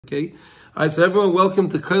Okay, all right. So everyone, welcome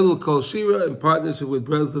to Kollel Kol Shira in partnership with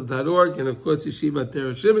Breslov.org and of course Yeshiva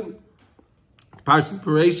Torah Shimon. It's Parshat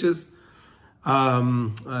Bereishit.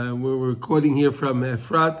 We're recording here from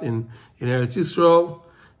Efrat in Eretz Yisrael,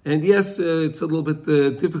 and yes, it's a little bit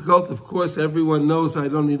difficult. Of course, everyone knows. I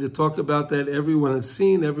don't need to talk about that. Everyone has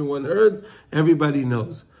seen, everyone heard, everybody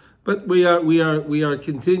knows. But we are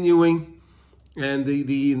continuing, and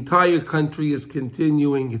the entire country is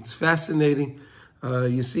continuing. It's fascinating.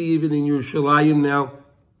 You see even in Yerushalayim now,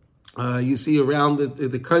 you see around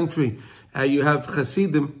the country, you have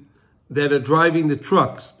Hasidim that are driving the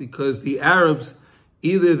trucks because the Arabs,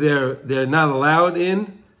 either they're not allowed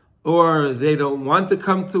in or they don't want to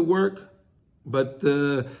come to work, but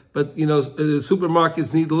the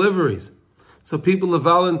supermarkets need deliveries. So people are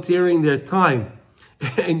volunteering their time.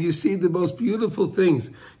 And you see the most beautiful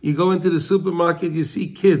things. You go into the supermarket, you see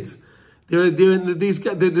kids.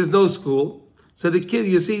 There's no school. So the kid,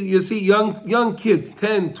 you see young kids,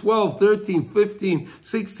 10, 12, 13, 15,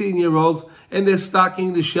 16-year-olds, and they're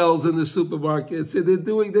stocking the shelves in the supermarkets. And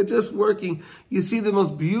they're just working. You see the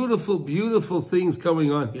most beautiful, beautiful things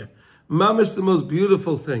going on here. Mamish, the most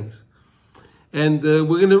beautiful things. And we're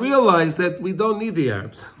going to realize that we don't need the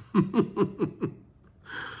Arabs.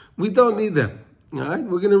 We don't need them. All right?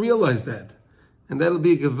 We're going to realize that. And that'll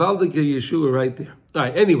be a gewaldige Yeshua right there. All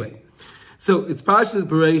right, anyway. So it's Parshat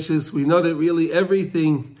Bereishit. We know that really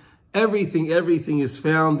everything is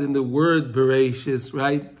found in the word Bereishit,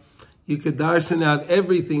 right? You could darshan out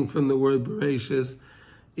everything from the word Bereishit.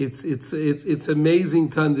 It's amazing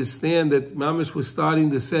to understand that Mamish was starting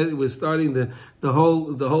the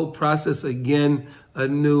whole process again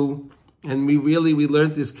anew. And we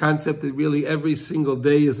learned this concept that really every single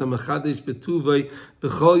day is a machadish betuvay,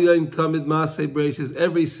 b'chol yom tamid maseh bereishis.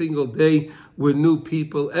 Every single day we're new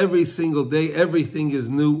people. Every single day everything is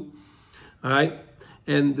new. All right,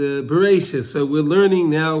 and bereishis. So we're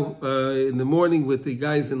learning now in the morning with the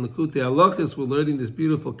guys in Likutei Halachos. We're learning this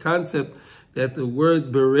beautiful concept that the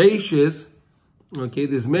word bereishis. Okay,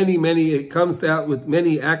 there's many. It comes out with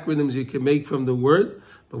many acronyms you can make from the word,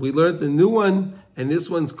 but we learned a new one. And this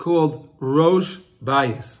one's called Rosh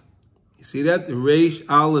Bayis. You see that? The Reish,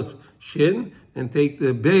 Aleph, Shin, and take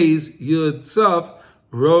the Beis, Yud, Tzaf,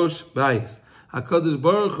 Rosh Bayis. HaKadosh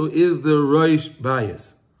Baruch Hu is the Rosh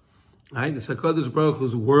Bayis. Right? It's HaKadosh Baruch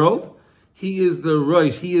Hu's world. He is the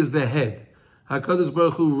Rosh. He is the head. HaKadosh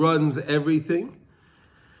Baruch Hu runs everything.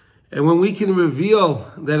 And when we can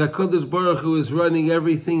reveal that HaKadosh Baruch Hu is running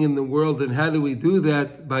everything in the world, and how do we do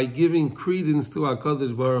that? By giving credence to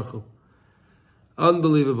HaKadosh Baruch Hu.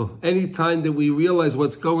 Unbelievable. Anytime that we realize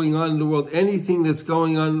what's going on in the world, anything that's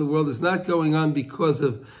going on in the world is not going on because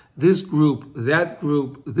of this group,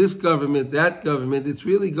 this government, that government. It's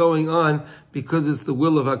really going on because it's the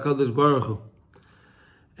will of HaKadosh Baruch Hu.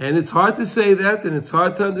 And it's hard to say that, and it's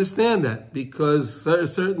hard to understand that, because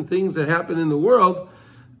certain things that happen in the world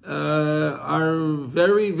are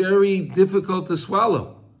very, very difficult to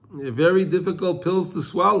swallow. They're very difficult pills to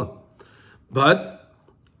swallow. But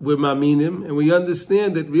we're maminim, and we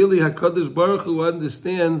understand that really HaKadosh Baruch Hu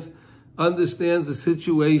understands the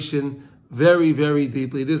situation very, very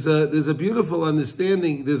deeply. There's a beautiful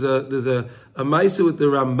understanding. There's a ma'aseh with the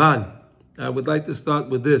Ramban. I would like to start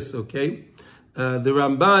with this, okay? The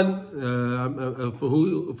Ramban,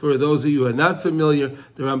 for those of you who are not familiar,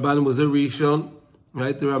 the Ramban was a Rishon,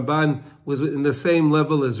 right? The Ramban was in the same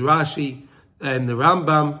level as Rashi and the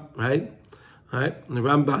Rambam, right? Right? The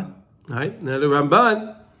Ramban, right? Now the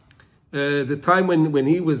Ramban, the time when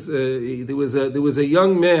he was, there was a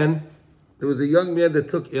young man that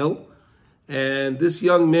took ill, and this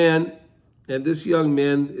young man, they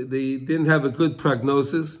didn't have a good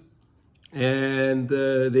prognosis, and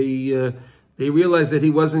they realized that he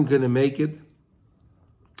wasn't going to make it,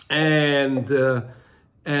 and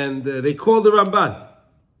they called the Ramban.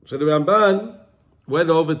 So the Ramban went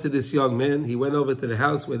over to this young man. He went over to the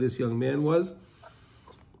house where this young man was.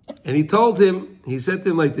 And he said to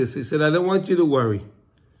him like this. He said, I don't want you to worry.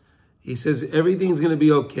 He says, everything's going to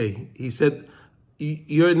be okay. He said,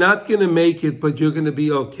 you're not going to make it, but you're going to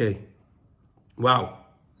be okay. Wow.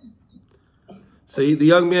 So the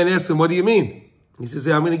young man asked him, what do you mean? He says,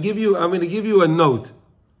 I'm going to give you a note.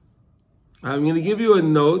 I'm going to give you a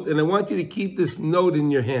note, and I want you to keep this note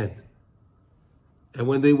in your hand. And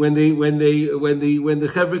when the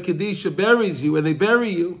Chevra Kadisha buries you, when they bury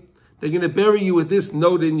you, they're going to bury you with this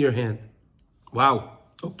note in your hand. Wow.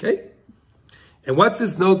 Okay. And what's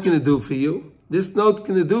this note going to do for you? This note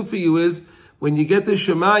going to do for you is when you get to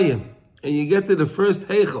Shemayim and you get to the first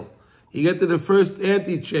Heichel, you get to the first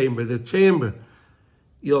antechamber, the chamber,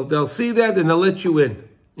 they'll see that and they'll let you in.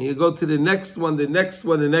 and you go to the next one, the next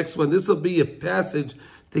one, the next one. This will be a passage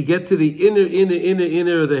to get to the inner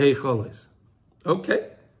of the Heicholis. Okay.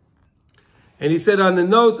 And he said on the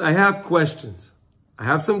note, I have questions. I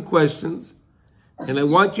have some questions, and I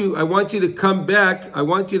want you to come back. I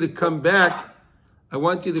want you to come back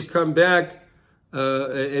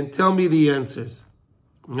and tell me the answers.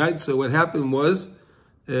 Right? So what happened was,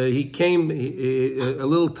 he came. A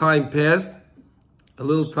little time passed,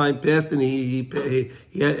 and he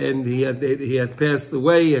had passed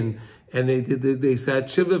away, and they sat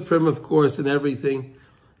shiva for him, of course, and everything.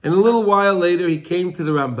 And a little while later, he came to the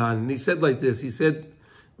Ramban, and he said like this. He said,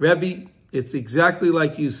 Rebbe, it's exactly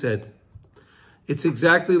like you said. It's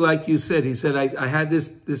exactly like you said. He said, I had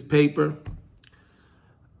this paper,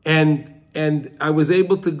 and I was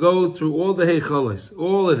able to go through all the Heicholos,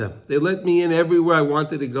 all of them. They let me in everywhere I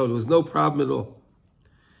wanted to go. There was no problem at all.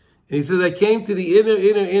 And he says, I came to the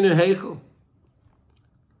inner Heichel,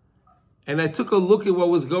 and I took a look at what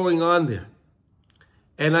was going on there.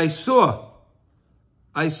 And I saw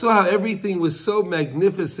how everything was so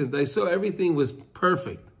magnificent. I saw everything was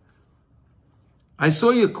perfect. I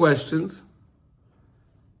saw your questions,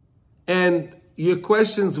 and your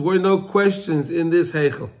questions were no questions in this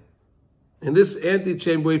Heichel. In this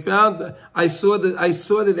antechamber, we found, I saw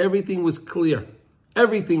that everything was clear.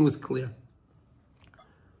 Everything was clear.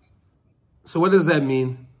 So what does that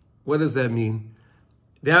mean? What does that mean?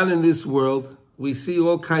 Down in this world, we see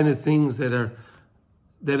all kind of things that are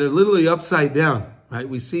literally upside down, right?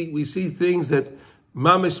 We see things that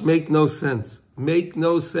mamish make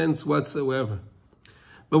no sense whatsoever.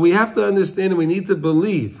 But we have to understand, and we need to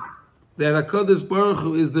believe that HaKadosh Baruch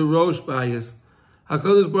Hu is the Rosh Bayis.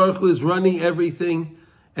 HaKadosh Baruch Hu is running everything,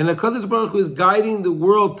 and HaKadosh Baruch Hu is guiding the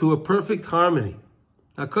world to a perfect harmony.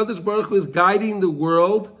 HaKadosh Baruch Hu is guiding the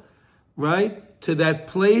world, right, to that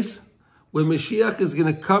place where Mashiach is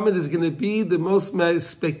going to come, and is going to be the most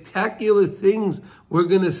spectacular things we're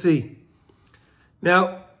going to see.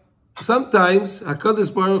 Now, sometimes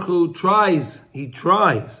HaKadosh Baruch Hu tries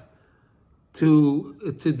to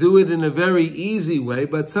do it in a very easy way,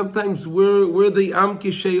 but sometimes we're the Am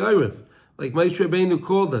Kishei Orev, like Moshe Rabbeinu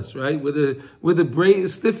called us, right? We're the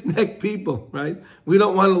stiff-necked people, right? We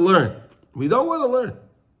don't want to learn. We don't want to learn.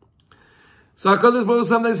 So HaKadosh Baruch Hu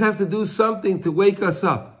sometimes has to do something to wake us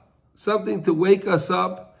up. Something to wake us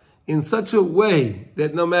up in such a way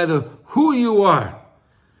that no matter who you are,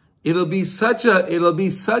 it'll be such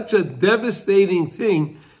a devastating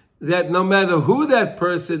thing that no matter who that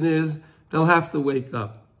person is, they'll have to wake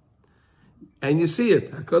up. And you see it.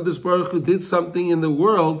 HaKadosh Baruch Hu did something in the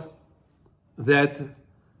world that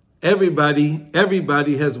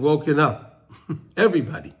everybody has woken up.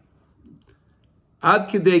 Everybody. Ad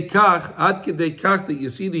kedei kach that you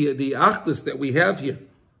see the achdus that we have here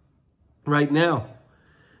right now.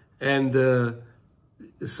 And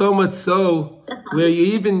so much so where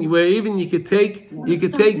you could take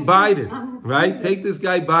Biden, right? Take this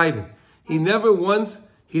guy Biden. He never once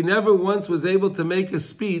was able to make a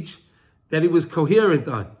speech that he was coherent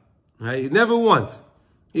on, right? Never once.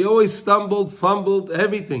 He always stumbled, fumbled,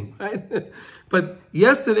 everything, right? But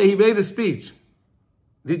yesterday he made a speech.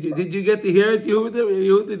 Did you get to hear it,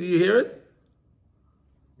 Yehuda? Did you hear it?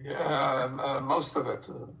 Yeah, most of it.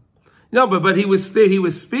 No, but he was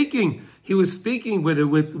speaking. He was speaking with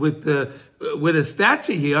a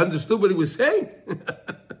stature. He understood what he was saying.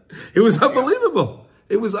 It was unbelievable.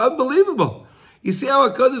 It was unbelievable. You see how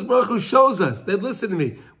HaKadosh Baruch Hu shows us that, listen to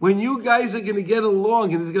me, when you guys are going to get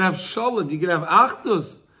along and it's going to have shalom, you're going to have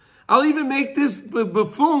achdus, I'll even make this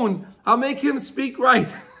buffoon, I'll make him speak right.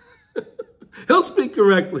 He'll speak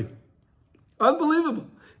correctly. Unbelievable.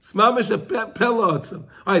 It's mamash a pella otzam.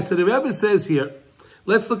 All right, so the Rebbe says here,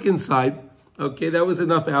 let's look inside. Okay, that was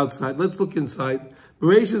enough outside. Let's look inside.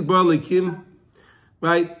 Bereishis bar lekim,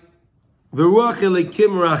 right? V'ruach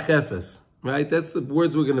elikim rachefes. Right? That's the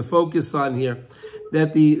words we're going to focus on here.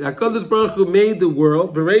 That the HaKadosh Baruch Hu made the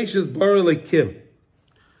world. Bereishis bar elikim.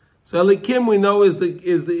 So elikim we know is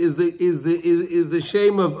the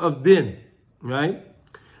shame of din, right?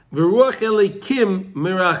 V'ruach elikim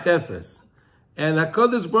mirachefes. And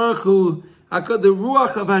HaKadosh Baruch Hu, the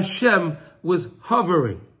ruach of Hashem was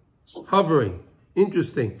hovering.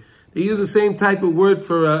 Interesting. They use the same type of word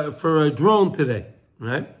for a drone today,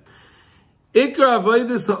 right? Ikar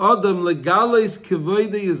avodas ha'adam legales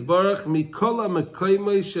kavoda yizbarach mikol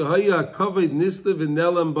ha'mekoymei shehaya hakavod nistav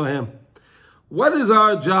v'nelam bahem. What is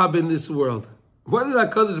our job in this world? What did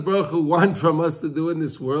HaKadosh Baruch Hu want from us to do in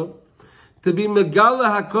this world? To be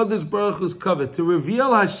megala HaKadosh Baruch Hu's kavod, to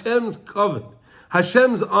reveal Hashem's kavod,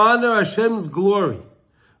 Hashem's honor, Hashem's glory.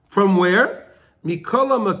 From where?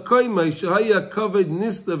 Mikola makoymai shehaya kavod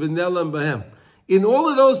nista v'nelam bahem. In all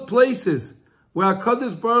of those places where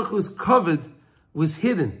HaKadosh Baruch Hu was covered, was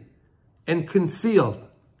hidden and concealed.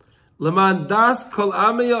 Leman das kol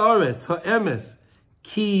amei haaretz ha'emes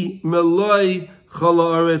ki meloi chol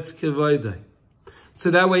haaretz kevoidai. So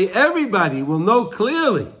that way everybody will know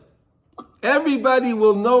clearly, that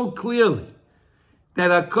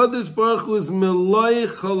HaKadosh Baruch Hu is meloi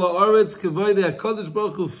chol haaretz kevoidai. HaKadosh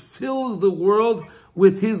Baruch Hu fills the world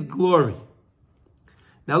with His glory.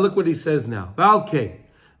 Now look what he says now. Balkei,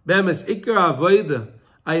 bemes ikar avoda,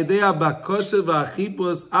 ayidei bakosha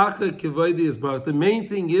v'achipos acher kevoidai is baruch. The main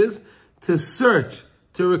thing is to search,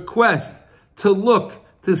 to request, to look,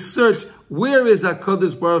 to search. Where is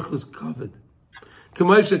HaKadosh Baruch Hu's covered?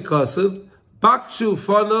 K'moshe Kosev, bakshu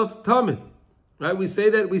fanov tamid. Right? We say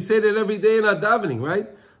that every day in our davening, right?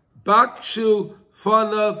 Bakshu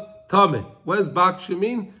fanov tamid. What does bakshu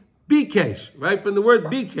mean? Bikesh, right? From the word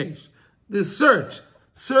bikesh. The search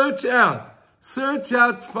out,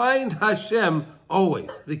 find Hashem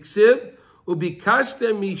always. V'ksiv,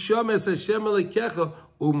 ubikashtem misham es Hashem elekecha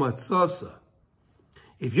umatzasa.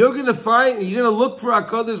 If you're going to find, you're going to look for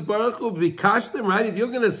HaKadosh Baruch Hu, ubikashtem, right? If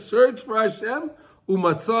you're going to search for Hashem,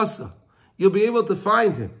 umatzasa, you'll be able to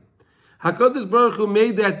find Him. HaKadosh Baruch Hu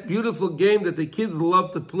made that beautiful game that the kids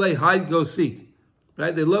love to play, hide, go seek.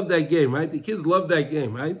 Right? They love that game, right? The kids love that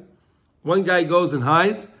game, right? One guy goes and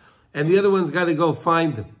hides, and the other one's got to go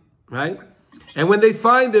find him, right? And when they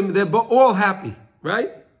find him, they're all happy,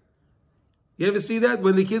 right? You ever see that?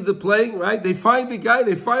 When the kids are playing, right? They find the guy,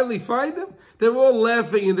 they finally find him, they're all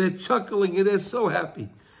laughing and they're chuckling and they're so happy.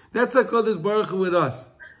 That's HaKadosh Baruch Hu with us.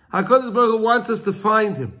 HaKadosh Baruch Hu wants us to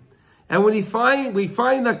find Him. And when we find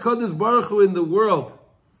HaKadosh Baruch Hu in the world,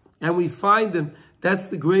 and we find Him, that's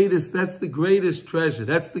the greatest treasure.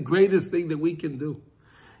 That's the greatest thing that we can do.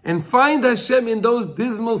 And find Hashem in those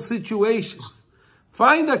dismal situations.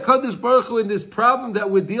 Find HaKadosh Baruch Hu in this problem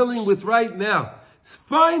that we're dealing with right now.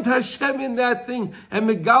 Find Hashem in that thing, and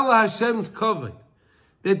Megala Hashem's covered.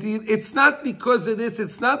 That it's not because of this,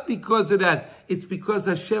 it's not because of that. It's because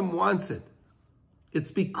Hashem wants it.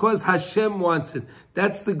 It's because Hashem wants it.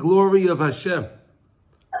 That's the glory of Hashem.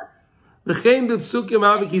 That's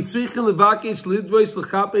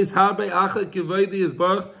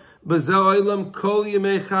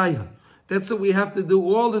what we have to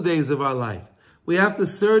do all the days of our life. We have to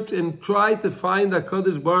search and try to find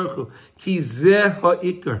HaKadosh Baruch Hu. Ki zeh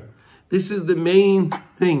ha'ikar. This is the main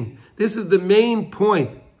thing. This is the main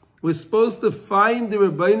point. We're supposed to find the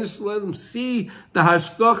Rebbeinu Shalom, see the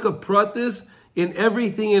hashgacha pratis in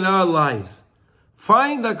everything in our lives.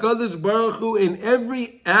 Find HaKadosh Baruch Hu in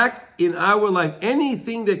every act in our life.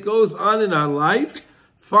 Anything that goes on in our life,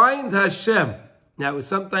 find Hashem. Now,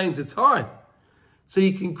 sometimes it's hard. So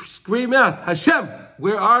you can scream out, Hashem,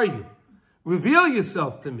 where are you? Reveal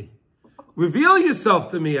yourself to me. Reveal yourself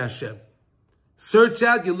to me, Hashem. Search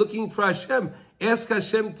out, you're looking for Hashem. Ask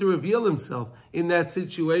Hashem to reveal Himself in that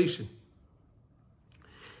situation.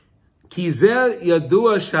 Kizer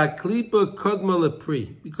yadua shaklipa kodma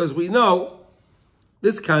lepri. Because we know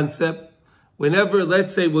this concept, whenever,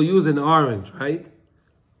 let's say we'll use an orange, right?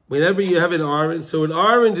 Whenever you have an orange, so an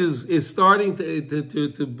orange is starting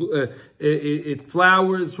it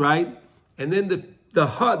flowers, right? And then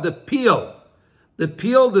the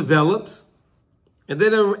peel develops, and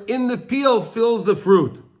then in the peel fills the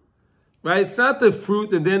fruit, right? It's not the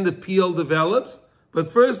fruit and then the peel develops,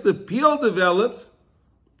 but first the peel develops,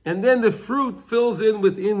 and then the fruit fills in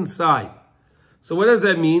with inside. So what does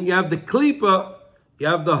that mean? You have the klipa, you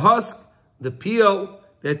have the husk, the peel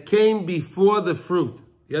that came before the fruit.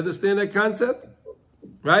 You understand that concept?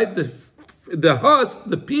 Right? The husk,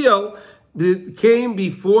 the peel, came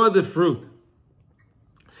before the fruit.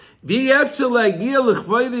 You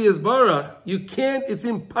can't, it's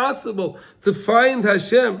impossible to find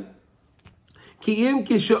Hashem. You're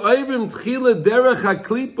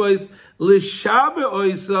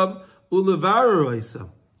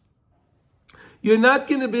not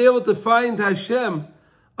going to be able to find Hashem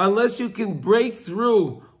unless you can break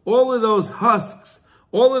through all of those husks,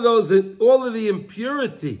 all of the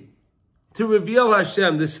impurity to reveal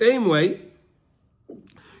Hashem. The same way,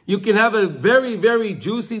 you can have a very, very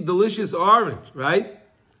juicy, delicious orange, right?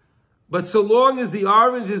 But so long as the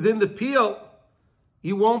orange is in the peel,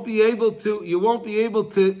 you won't be able to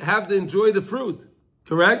have to enjoy the fruit.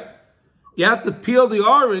 Correct? You have to peel the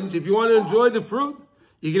orange if you want to enjoy the fruit.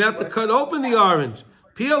 You're going to have to cut open the orange,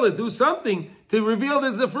 peel it, do something to reveal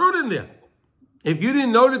there's a fruit in there. If you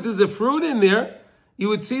didn't know that there's a fruit in there, you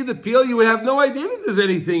would see the peel, you would have no idea that there's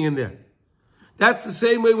anything in there. That's the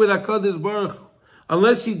same way with HaKadosh Baruch Hu.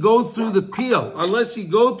 unless you go through the peel, unless you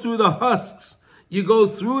go through the husks, you go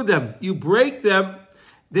through them, you break them,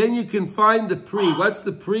 then you can find the pri. What's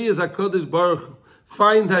the pri? Is HaKadosh Baruch Hu.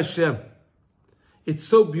 Find Hashem. It's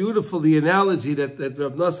so beautiful, the analogy that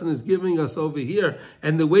Rav Nosson is giving us over here,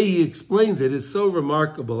 and the way he explains it is so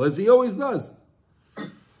remarkable, as he always does.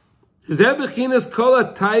 Zeh bechinas kol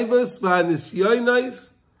ha'taivos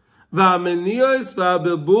v'hanisyonos v'hamenios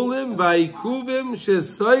v'habelbulim v'haikuvim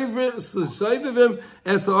shesoivivim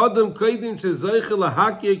es ha'adam kodim shezoiche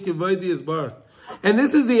lahakir k'vodi yisbarach. And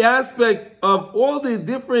this is the aspect of all the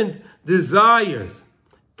different desires,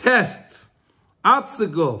 tests,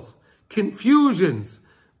 obstacles, confusions,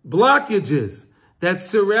 blockages that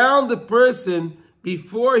surround the person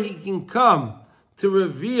before he can come to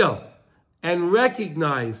reveal and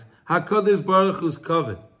recognize HaKadosh Baruch Hu's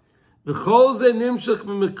covet.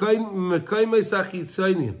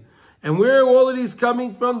 And where are all of these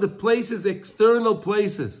coming from? The places, external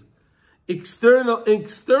places. External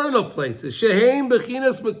places.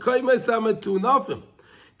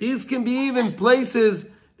 These can be even places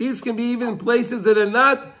that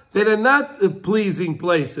are not pleasing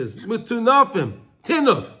places. Mutunafim,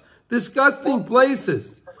 tinuf, disgusting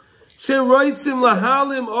places. Sheroitzim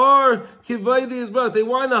lahalim or kivaydi Yisbarach. They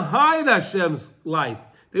want to hide Hashem's light.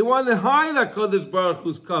 They want to hide HaKadosh Baruch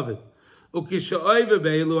Hu's covet. And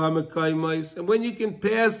when you can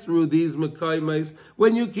pass through these mekaymais,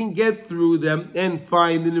 when you can get through them and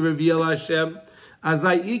find and reveal Hashem,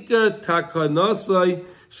 azayikar takanosai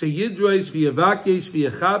sheyidrosh v'yavakesh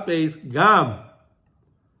v'yachapes gam.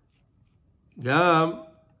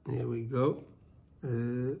 Here we go.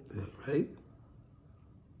 Right.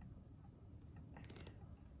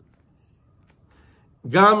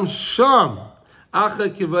 Gam sham acha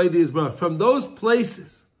kivaydi Yisbarach. From those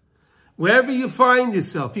places, wherever you find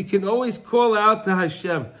yourself, you can always call out to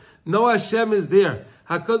Hashem. Know Hashem is there.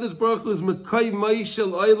 HaKadosh Baruch Hu is mekaymai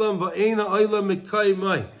shel olam v'eina olam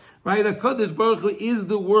mekaymai. Right? HaKadosh Baruch Hu is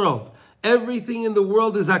the world. Everything in the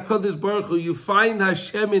world is HaKadosh Baruch Hu. You find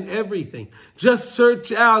Hashem in everything. Just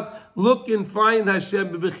search out, look and find Hashem.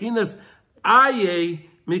 Bebechinas aye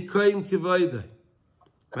mekayim kivayda.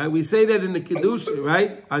 Right? We say that in the Kedusha,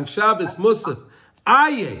 right? On Shabbos Musaf.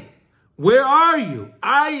 Aye. Where are you?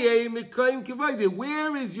 Aye mekayim kivayda.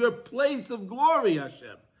 Where is your place of glory,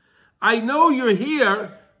 Hashem? I know you're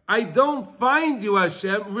here. I don't find you,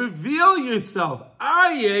 Hashem. Reveal yourself.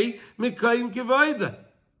 Aye mekayim kivayda.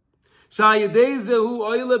 You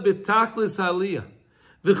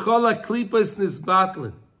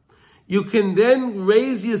can then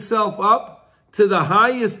raise yourself up to the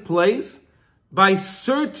highest place by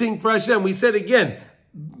searching for Hashem. We said again,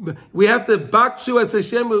 we have to bakshu as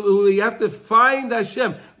Hashem, we have to find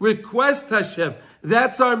Hashem, request Hashem.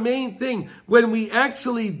 That's our main thing. When we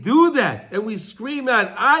actually do that, and we scream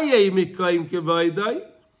out, Aye mikayim kevaydai,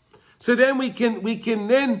 so then we can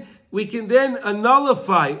then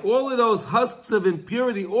nullify all of those husks of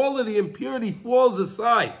impurity. All of the impurity falls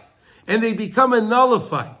aside, and they become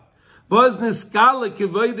nullified. And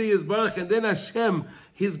then Hashem,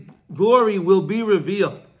 His glory will be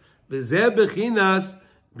revealed. That's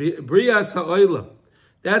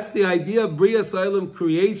the idea of Brias Ha'olam,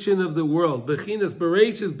 creation of the world. Bechinas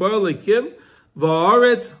Bereishit bar lekim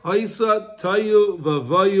va'aretz haisa tayu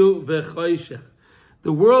v'vayu v'chayshech.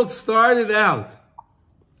 The world started out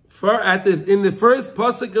in the first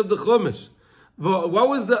pasuk of the Chumash. What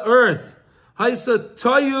was the earth? Haisa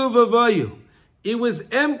tayu v'vayu. It was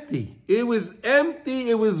empty. It was empty.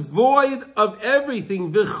 It was void of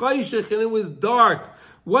everything. V'chayshech, and it was dark.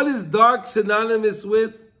 What is dark synonymous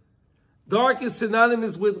with? Dark is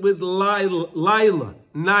synonymous with Laila,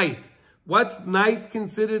 night. What's night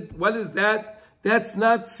considered? What is that? That's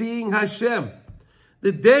not seeing Hashem.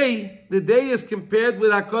 The day is compared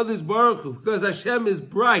with HaKadosh Baruch Hu, because Hashem is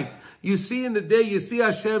bright. You see in the day, you see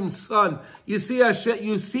Hashem's sun. You see Hashem,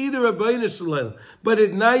 you see the Rabbeinu Shalom. But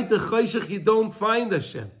at night, the Chayshach, you don't find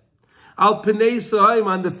Hashem. Al Pnei Sohaim,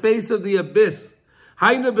 on the face of the abyss.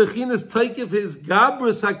 Haina Bechinas Taikev, his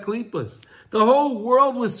Gabras HaKlipas. The whole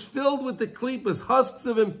world was filled with the klipas, husks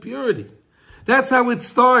of impurity. That's how it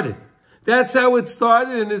started.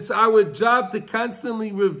 And it's our job to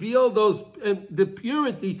constantly reveal the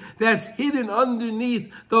purity that's hidden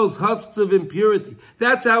underneath those husks of impurity.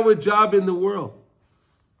 That's our job in the world.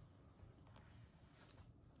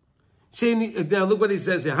 Now look what he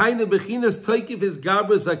says here. Hainu bechinas toikiv his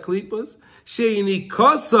gabras haklipas, sheini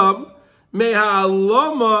kosam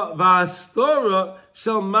mehaloma v'astora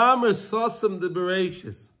shel mamer sosam de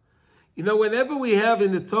Bereishis. You know, whenever we have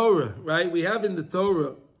in the Torah, right? We have in the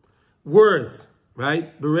Torah words,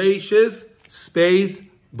 right? Bereishis, space,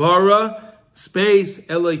 bara, space,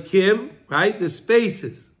 Elokim, right? The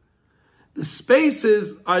spaces. The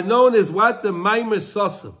spaces are known as what? The Maimer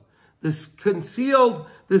Sosim. This concealed,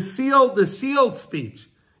 the sealed speech.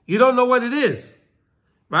 You don't know what it is,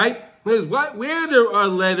 right? There's where there are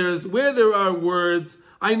letters, where there are words.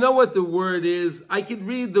 I know what the word is. I can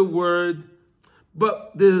read the word.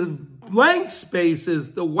 But the blank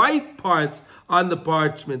spaces, the white parts on the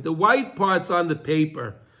parchment, the white parts on the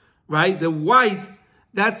paper, right? The white,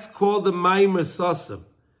 that's called the Maimer Sosim.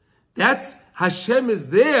 That's, Hashem is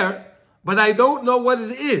there, but I don't know what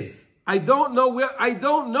it is. I don't know where, I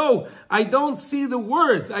don't know. I don't see the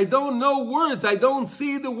words. I don't know words. I don't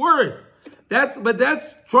see the word. But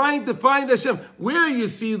that's trying to find Hashem. Where you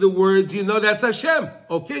see the words, you know that's Hashem.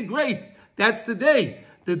 Okay, great. That's the day.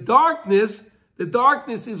 The darkness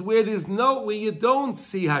is where where you don't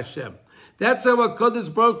see Hashem. That's how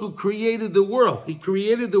HaKadosh Baruch Hu created the world. He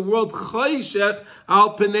created the world Chayshech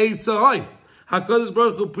al Pnei Tzahayim. HaKadosh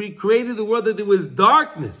Baruch Hu created the world that there was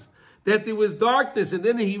darkness. And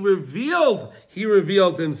then he revealed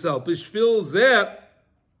himself. B'shvil zeh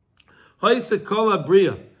ha'isa kol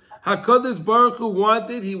habriya. HaKadosh Baruch Hu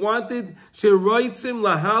wanted sheroitzim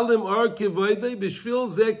lahalim ar kivoidei b'shvil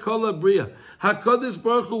zeh kol habriya. HaKadosh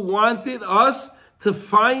Baruch Hu wanted us to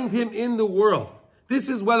find him in the world. This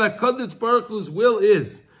is what HaKadosh Baruch Hu's will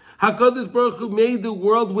is. HaKadosh Baruch Hu made the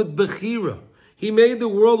world with bechira. He made the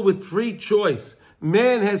world with free choice.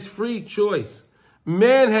 Man has free choice.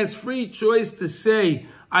 Man has free choice to say,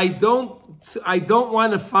 I don't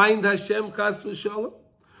want to find Hashem, chas v'shalom.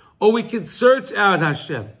 Or we can search out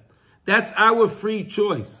Hashem. That's our free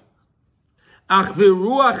choice. Ach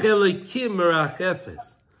v'ruach elikim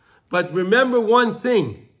merachefes. But remember one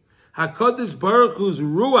thing. HaKadosh Baruch Hu's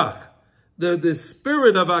ruach, the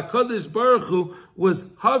spirit of HaKadosh Baruch Hu was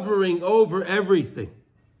hovering over everything.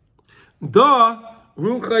 Da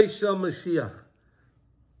ruchai shel Mashiach.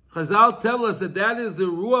 Chazal tell us that is the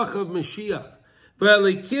ruach of Mashiach.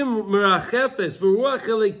 V'elikim merachefes, v'ruach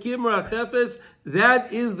elikim merachefes,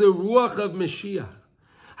 that is the ruach of Mashiach.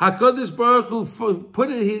 HaKadosh Baruch Hu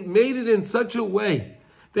he made it in such a way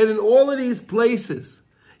that in all of these places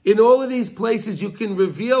you can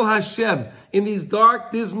reveal Hashem. In these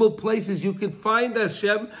dark, dismal places, you can find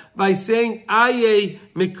Hashem by saying, Aye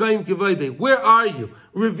Mekayim Kivayde. Where are you?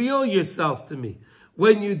 Reveal yourself to me.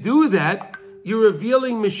 When you do that, you're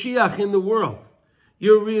revealing Mashiach in the world.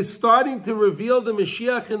 You're starting to reveal the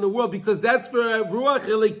Mashiach in the world because that's where Ruach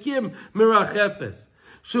Elikim Merachefes.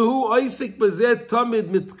 Shehu Oisik Bazet Tamid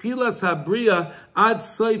Mitchilas Habriya Ad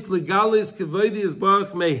Soif Legalis Kivayde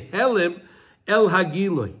Yisbarach Mehelim El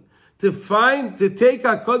Hagiloi. To take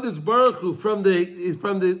HaKadosh Baruch Hu from the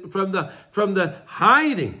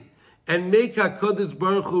hiding and make HaKadosh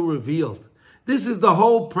Baruch Hu revealed. This is the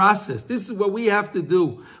whole process. This is what we have to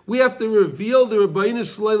do. We have to reveal the Rebbeinu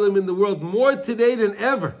Shleilim in the world more today than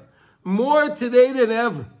ever. More today than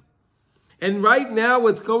ever. And right now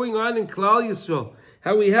what's going on in Klal Yisrael,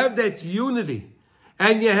 how we have that unity,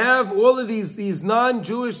 and you have all of these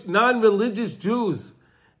non-Jewish, non-religious Jews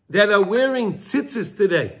that are wearing tzitzis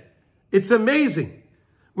today. It's amazing.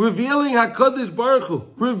 Revealing HaKadosh Baruch Hu,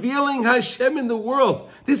 revealing Hashem in the world.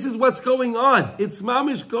 This is what's going on. It's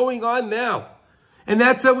mamish going on now. And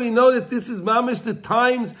that's how we know that this is mamish the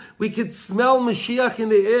times we could smell Mashiach in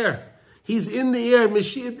the air. He's in the air.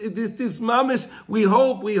 Mashiach, this mamish, we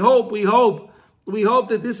hope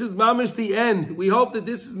that this is mamish the end. We hope that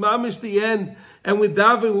this is mamish the end. And we're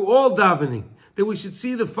all davening, that we should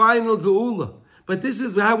see the final geula. But this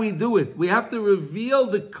is how we do it. We have to reveal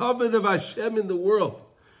the covenant of Hashem in the world.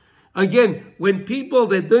 Again, when people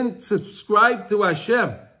that didn't subscribe to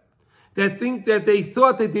Hashem, that think that they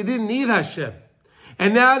thought that they didn't need Hashem,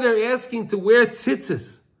 and now they're asking to wear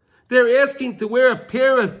tzitzis. They're asking to wear a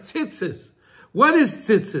pair of tzitzis. What is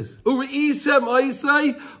tzitzis? U're'isem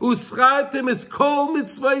oisai u'schartem es kol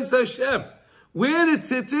mitzvahs Hashem. Wear the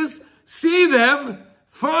tzitzis, see them,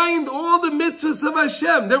 find all the mitzvahs of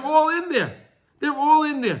Hashem. They're all in there. They're all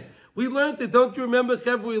in there. We learned it. Don't you remember,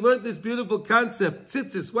 Chevra? We learned this beautiful concept.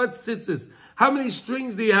 Tzitzis. What's tzitzis? How many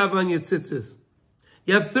strings do you have on your tzitzis?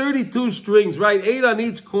 You have 32 strings, right? 8 on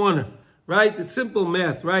each corner, right? It's simple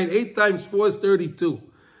math, right? 8 times 4 is 32,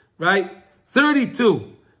 right?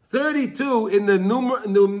 32. 32 in the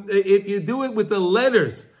if you do it with the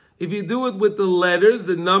letters,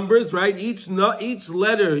 the numbers, right? Each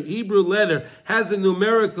letter, Hebrew letter, has a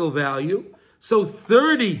numerical value. So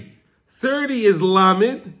 30 is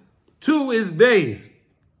Lamed, 2 is Beis,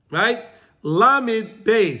 right? Lamed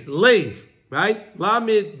Beis, Lev, right?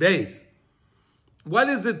 Lamed Beis. What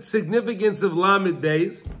is the significance of Lamed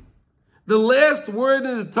Beis? The last word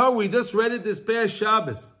in the Torah, we just read it this past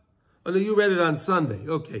Shabbos. Oh no, you read it on Sunday.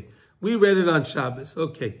 Okay. We read it on Shabbos.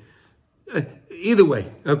 Okay. Either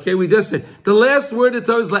way. Okay, we just said. The last word of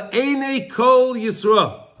the Torah is La'enei Kol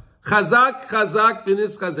Yisrael. Chazak, chazak,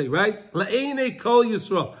 v'nis chazek, right? La'enei Kol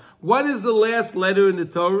Yisrael. What is the last letter in the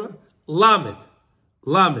Torah? Lamed.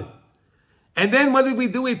 Lamed. And then what did we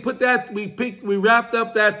do? We wrapped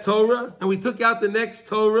up that Torah, and we took out the next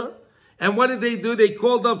Torah. And what did they do? They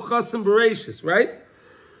called up Parshat Bereishit, right?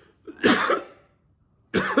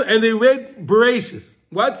 And they read Bereishit.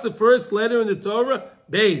 What's the first letter in the Torah?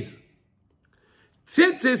 Beis.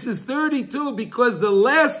 Tzitzis is 32 because the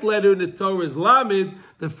last letter in the Torah is Lamed.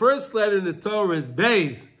 The first letter in the Torah is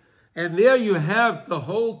Beis. And there you have the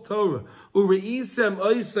whole Torah. Ureisem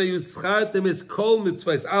oisa yuschartem is kol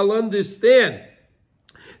mitzvahs. I'll understand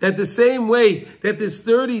that the same way that there's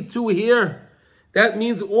 32 here, that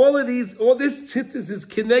means all this tzitzis is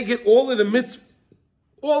connected all of the mitzvahs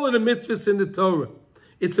in the Torah.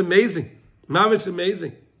 It's amazing. Mamish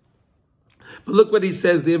amazing. But look what he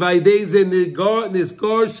says. And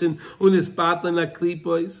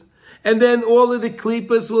then all of the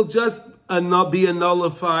klipos will just not be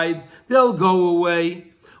nullified. They'll go away.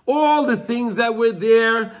 All the things that were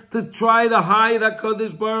there to try to hide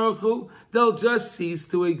HaKadosh Baruch Hu, they'll just cease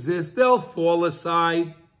to exist. They'll fall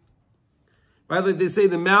aside. Right? Like they say,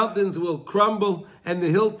 the mountains will crumble and the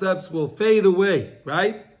hilltops will fade away.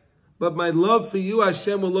 Right? But my love for you,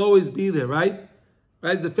 Hashem, will always be there. Right?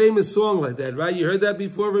 Right? It's a famous song like that. Right? You heard that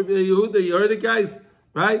before, Yehuda? You heard it, guys?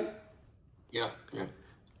 Right? Yeah.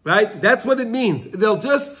 Right? That's what it means. They'll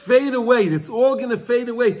just fade away. It's all going to fade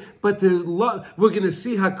away. But we're going to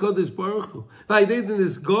see HaKadosh Baruch Hu. Like they did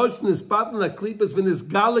this gosh, this pattern, klipas, when this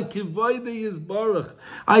gala kivoide is Baruch.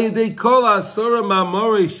 They call Asura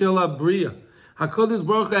Mamore Shel Abriya. HaKadosh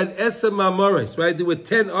Baruch Hu had Esa Mamores, right? There were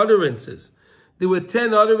 10 utterances. There were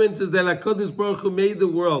 10 utterances that HaKadosh Baruch Hu made the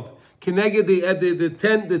world. Keneged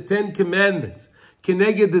the 10 commandments.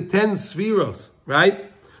 Keneged the 10 Sfiros,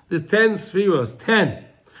 right? The 10 Sfiros, 10.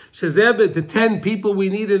 Shazeb, the 10 people we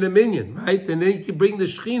need in a minyan, right? And then you can bring the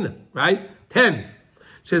Shechina, right? 10s.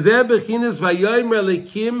 Shazeb bechinas vayomer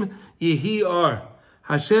lekim yehi or.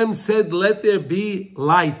 Hashem said, let there be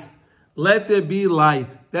light. Let there be light.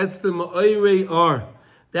 That's the Ma'orei or.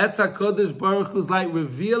 That's HaKadosh Baruch Hu's light,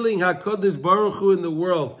 revealing HaKadosh Baruch Hu in the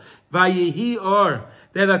world. Vayehi or.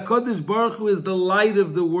 That HaKadosh Baruch Hu is the light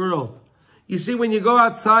of the world. You see, when you go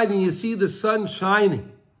outside and you see the sun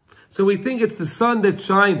shining, so we think it's the sun that's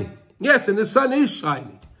shining. Yes, and the sun is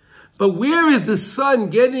shining. But where is the sun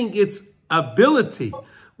getting its ability?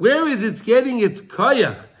 Where is it getting its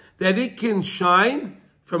koyach that it can shine?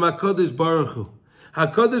 From HaKadosh Baruch Hu.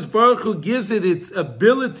 HaKadosh Baruch Hu gives it its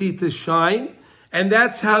ability to shine, and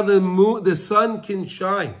that's how the sun can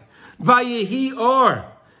shine. Vayehi or.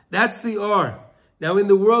 That's the or. Now in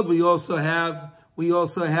the world we also have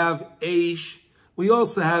Aish. We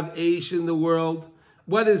also have Aish in the world.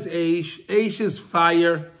 What is Aish? Aish is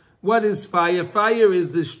fire. What is fire? Fire is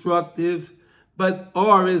destructive, but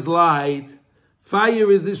or is light.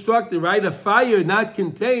 Fire is destructive, right? A fire not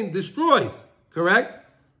contained destroys, correct?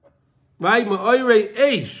 Right? Ma'orei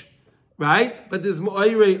Aish, right? But there's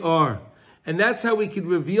Ma'orei or. And that's how we can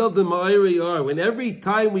reveal the Ma'orei or. When every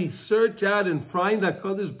time we search out and find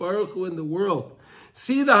HaKadosh Baruch Hu in the world,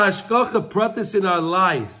 see the Hashgacha Pratis in our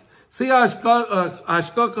lives, see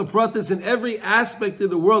Hashgacha Pratis in every aspect of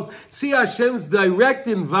the world. See Hashem's direct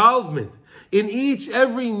involvement in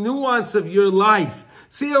every nuance of your life.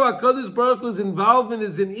 See how HaKadosh Baruch Hu's involvement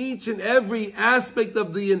is in each and every aspect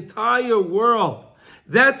of the entire world.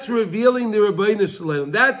 That's revealing the Rabbeinu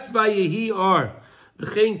Shalom. That's Vayehi or.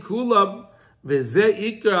 V'chein kulam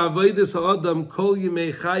v'zeh ikar avodas ha'adam kol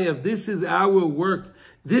yimei chayav. This is our work.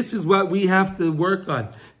 This is what we have to work on.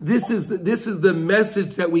 This is the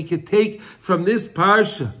message that we could take from this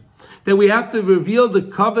parsha. That we have to reveal the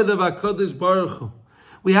covenant of HaKadosh Baruch Hu.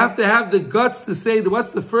 We have to have the guts to say, what's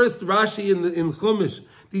the first Rashi in Chumash?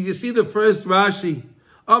 Did you see the first Rashi?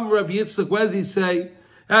 Rabbi Yitzchak, what does he say?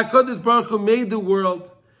 HaKadosh Baruch Hu made the world.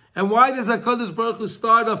 And why does HaKadosh Baruch Hu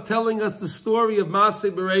start off telling us the story of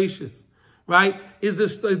Parshat Bereishit? Right? Is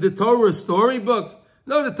the Torah a storybook?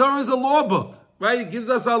 No, the Torah is a law book. Right? It gives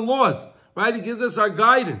us our laws. Right? It gives us our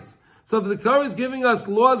guidance. So if the Torah is giving us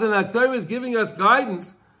laws and the Torah is giving us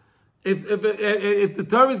guidance, if the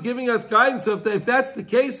Torah is giving us guidance, so if that's the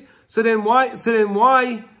case, so then why does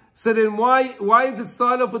it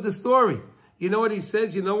start off with the story? You know what he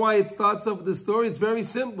says? You know why it starts off with the story? It's very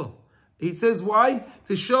simple. He says why?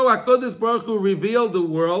 To show HaKadosh Baruch Hu revealed the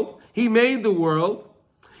world. He made the world.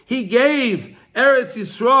 He gave Eretz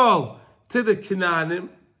Yisrael to the Canaanim.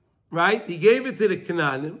 Right? He gave it to the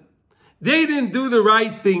Canaanim. They didn't do the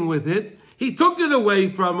right thing with it. He took it away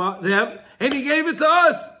from them and he gave it to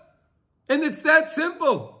us. And it's that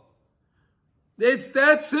simple. It's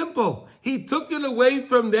that simple. He took it away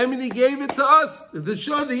from them and he gave it to us. The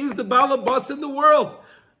Shana, he's the Balabas in the world.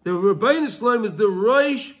 The Rabbeinu Shalom is the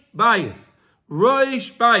Rosh Bayis.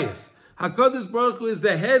 Rosh Bayis. HaKadosh Baruch Hu is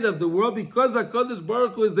the head of the world. Because HaKadosh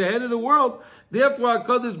Baruch Hu is the head of the world, therefore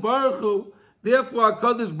HaKadosh Baruch Hu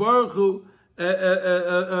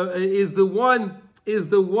is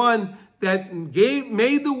the one that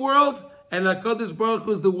made the world, and HaKadosh Baruch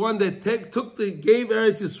Hu is the one that gave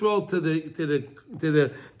Eretz Yisrael to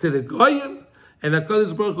the Goyim, and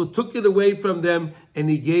HaKadosh Baruch Hu took it away from them and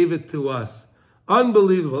he gave it to us.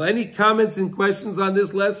 Unbelievable. Any comments and questions on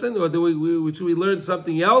this lesson, or should we learn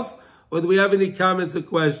something else, or do we have any comments or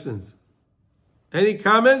questions? Any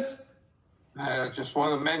comments? I just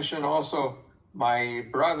want to mention also, my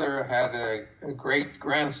brother had a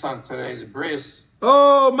great-grandson today's bris.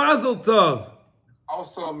 Oh, Mazel Tov.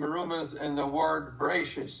 Also, Merumas in the word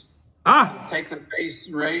Bereishit. Take the base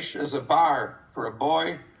Reish as a bar for a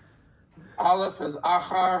boy. Aleph is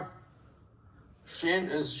Achar. Shin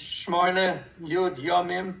is Shmoine. Yud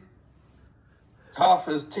Yomim. Tov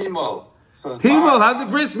is Timol. So Timol, have the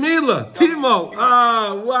bris milah. Timol.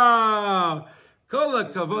 Wow. Kol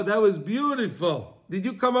HaKavod, that was beautiful. Did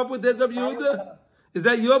you come up with that, Rabbi Yehuda? Is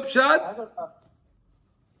that your pshat?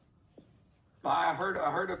 I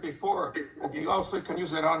heard it before. You also can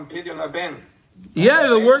use it on Pidyon Aben. Yeah,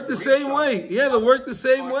 it'll work the same way. Yeah.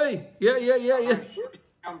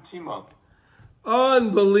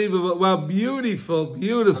 Unbelievable. Wow, beautiful.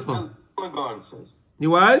 You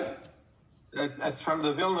what? That's from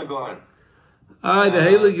the Vilna Gaon. The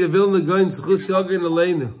Heilige Vilna Gaon, Zechus Yagin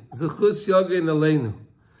Aleinu.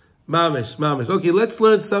 Mamish. Okay, let's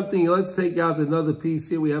learn something. Let's take out another piece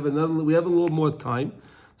here. We have a little more time.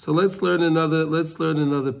 So let's learn another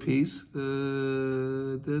piece. This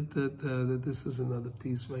is another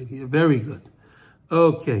piece right here. Very good.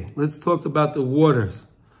 Okay, let's talk about the waters.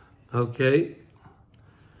 Okay.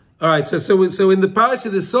 All right, so in the parasha,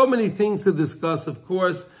 there's so many things to discuss. Of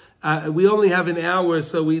course, we only have an hour,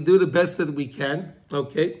 so we do the best that we can.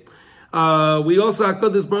 Okay. We also,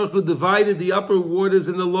 HaKadosh Baruch Hu divided the upper waters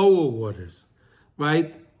and the lower waters.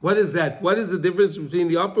 Right? What is that? What is the difference between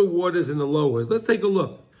the upper waters and the lowers? Let's take a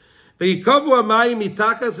look. HaKadosh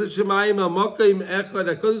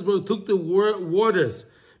Baruch took the waters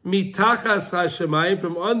mitachas hashemayim,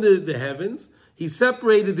 from under the heavens. He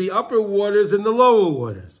separated the upper waters and the lower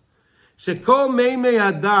waters. Shekol meimei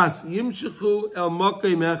hadas yimshechu el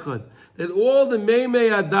mokim echad. That all the meimei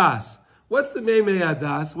hadas. What's the meimei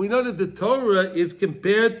hadas? We know that the Torah is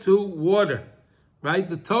compared to water, right?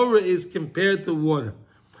 The Torah is compared to water.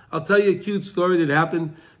 I'll tell you a cute story that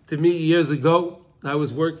happened to me years ago. I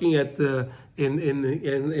was working at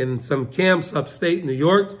in some camps upstate New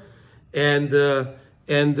York, and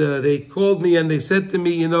they called me and they said to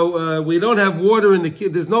me, we don't have water in the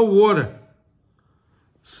camp. There's no water.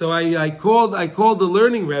 So I called the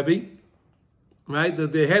learning Rebbe, right,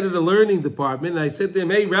 the head of the learning department, and I said to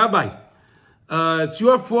him, "Hey, Rabbi, it's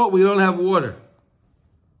your fault we don't have water."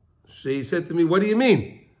 So he said to me, "What do you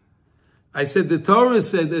mean?" I said, the Torah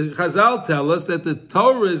said, Chazal tell us that the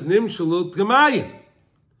Torah is nimshalut kamayim.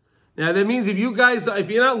 Now that means if you're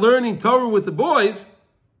not learning Torah with the boys,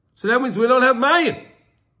 so that means we don't have mayim.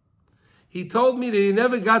 He told me that he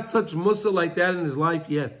never got such mussar like that in his life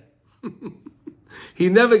yet. He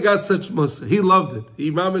never got such mussar. He loved it.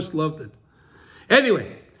 He mamish loved it.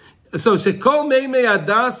 Anyway, so shekol meimei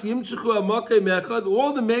adas yimchechu amokai mechad.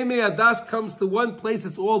 All the meimei adas comes to one place.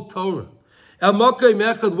 It's all Torah. El mokai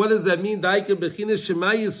mechad. What does that mean? Daike bechina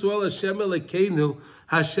shema Yisrael Hashem Elokeinu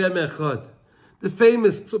Hashem echad. The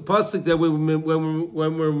famous pasuk that when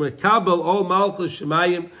we're mekabel all malchus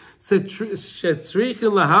shemayim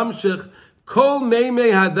shetzrichin lahamshich kol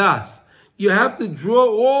meimei hadas. You have to draw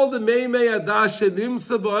all the meimei hadas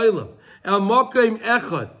shenimsa ba'olam el mokaim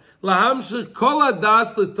echad lahamshich kol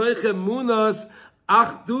hadas l'toichem munas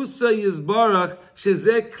achdusa yizbarach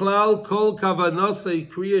shezeh klal kol kavanasa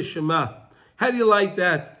kriya shema. How do you like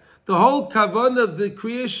that? The whole kavanah of the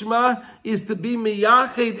Kriya Shema is to be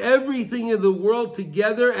miyached everything in the world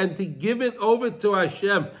together and to give it over to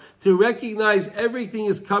Hashem, to recognize everything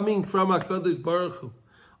is coming from HaKadosh Baruch Hu.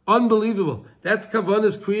 Unbelievable. That's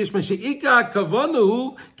kavanah's Kriya Shema. She'ika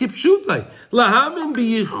kavanahu kipshutai. Lahamin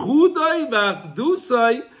biyichudai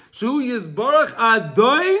v'achdusai shu yizbarach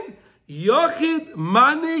adoin yochid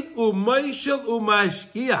manik u'meishel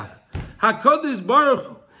u'mashkiach. HaKadosh Baruch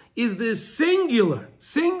Hu is the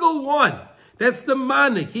single one. That's the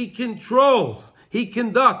manik. He controls. He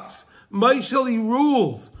conducts. Maishal, he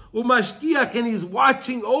rules. Umashkiach, and he's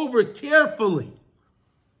watching over carefully.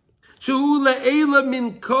 Shehu le'ela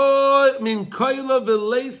min koila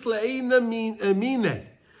v'leis le'ena mineh.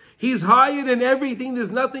 He's higher than everything.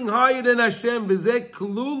 There's nothing higher than Hashem. V'zeh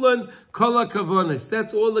klulan kol ha'kavonos.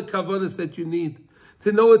 That's all the kavonos that you need.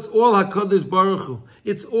 To know it's all HaKadosh Baruch Hu.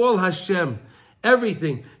 It's all Hashem.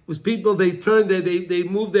 Everything. It was people, they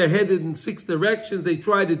moved their head in 6 directions. They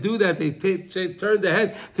try to do that. They turn their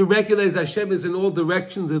head to recognize Hashem is in all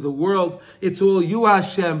directions of the world. It's all you,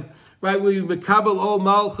 Hashem. Right? Where you mekabel all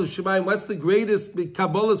malchus shemayim. What's the greatest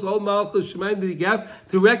kabbalas all malchus shemayim that you have?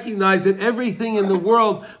 To recognize that everything in the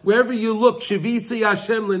world, wherever you look, shavisi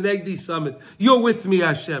Hashem lenegdi summit. You're with me,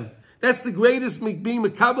 Hashem. That's the greatest, being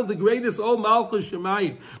mekabel, the greatest all malchus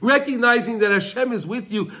shemayim. Recognizing that Hashem is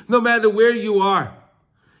with you no matter where you are.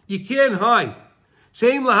 You can't hide.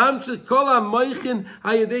 Shem lahamchik kol hamoichin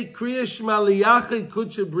hayadei kriya shema liyachid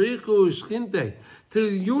kudsha brichu u'shchinte. To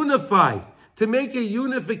unify. To make a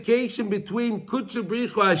unification between Kudsha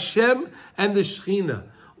Brichu Hashem and the Shechina.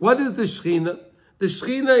 What is the Shechina? The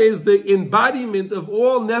Shechina is the embodiment of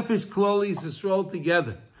all Nefesh Kloli Yisrael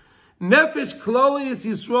together. Nefesh Kloli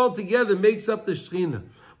Yisrael together makes up the Shechina.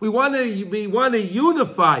 We want to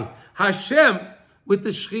unify Hashem with the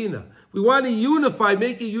Shechina. We want to unify,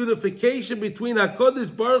 make a unification between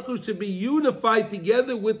HaKadosh Baruch Hu should be unified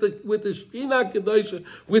together with the Shechina Kedosha,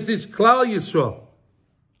 with His Klal Yisrael.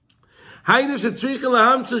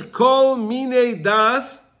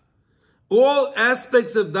 All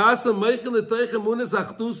aspects of das and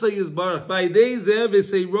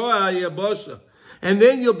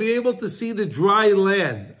then you'll be able to see the dry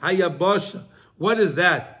land. What is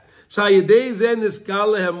that? That's how you're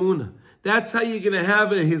going to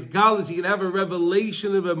have his galus. You're going to have a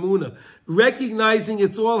revelation of emunah. Recognizing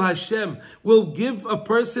it's all Hashem will give a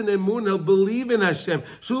person emunah. He'll believe in Hashem.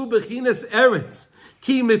 Shu bechinas eretz.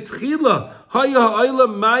 Ki mitchila haya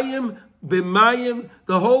ha'olam mayim b'mayim.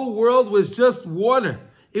 The whole world was just water.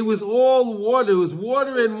 It was all water. It was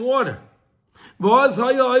water and water. V'az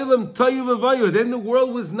haya ha'olam toyu v'vayu. Then the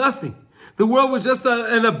world was nothing. The world was just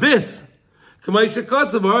an abyss. K'maisha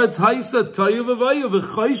kasavar it's haisa toyu v'vayu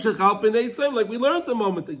v'choshech al pnei tzayim, like we learned a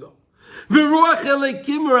moment ago. V'ruach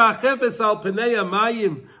elikim rachefes al pnei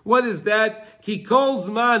hamayim. What is that? Ki kol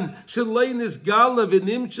zman shelei nisgala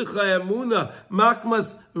v'nimtzecha emuna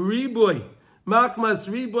machmas riboy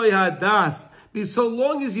hadas. Be so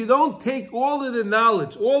long as you don't take all of the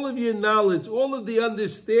knowledge, all of your knowledge, all of the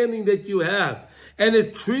understanding that you have, and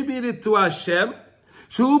attribute it to Hashem.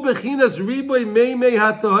 Shu bechinas riboy meimei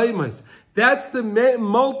hatohimos. That's the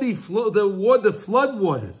the flood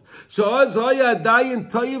waters. Sha'az haya adayin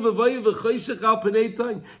toyev avayu v'choshech al pnei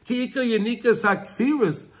toim. Ki ikar yenikas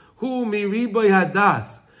hakfiras hu miriboy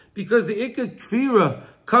hadas. Because the ikar kfira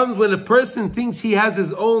comes when a person thinks he has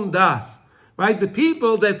his own das. Right? The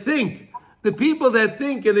people that think,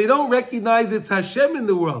 and they don't recognize it's Hashem in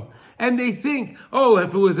the world. And they think, oh,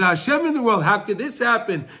 if it was Hashem in the world, how could this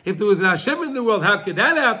happen? If there was Hashem in the world, how could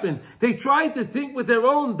that happen? They try to think with their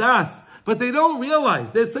own das. But they don't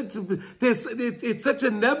realize it's such a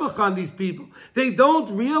nebuch on these people. They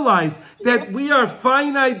don't realize that we are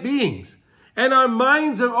finite beings. And our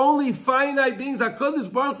minds are only finite beings.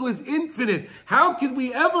 HaKadosh Baruch Hu is infinite. How could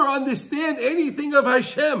we ever understand anything of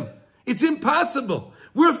Hashem? It's impossible.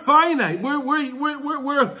 We're finite. We're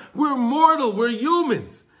mortal. We're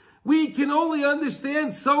humans. We can only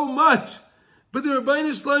understand so much. But the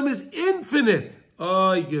Rebbeinu Shalom is infinite.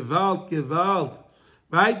 Oh, Gewalt.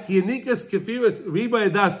 Right?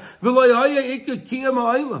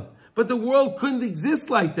 But the world couldn't exist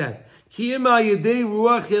like that. Like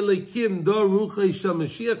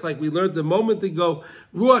we learned a moment ago,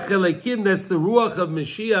 Ruach Elikim, that's the Ruach of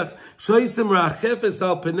Mashiach.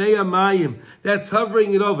 That's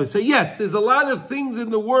hovering it over. So yes, there's a lot of things in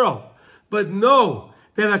the world, but know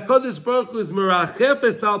that HaKadosh Baruch Hu is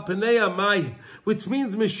Merachefes al Pnei Hamayim, which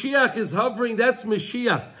means Mashiach is hovering, that's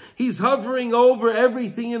Mashiach. He's hovering over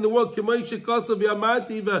everything in the world.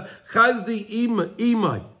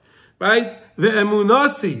 Right?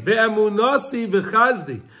 Ve'emunasi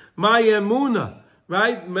v'chazdi. My emuna.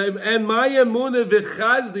 Right? And my emuna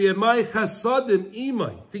v'chazdi and my chasadim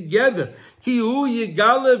imay. Together. Ki hu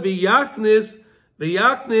yigala v'yachnis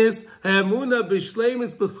ha'emuna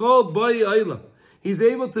b'shleimus b'chol boi olam. He's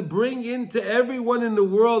able to bring into everyone in the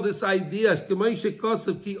world this idea. Ki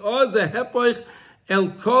oz ha'hepoich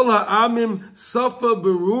El kol ha'amim safa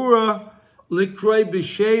berura likroi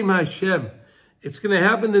b'shem Hashem. It's going to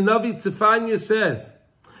happen. The Navi Tzefanya says,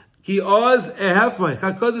 Ki oz ehefach.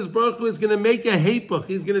 HaKadosh Baruch Hu is going to make a hepach.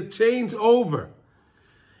 He's going to change over.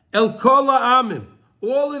 El kol ha'amim.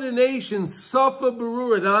 All of the nations suffer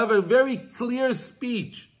berura. They'll have a very clear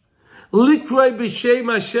speech. Likrei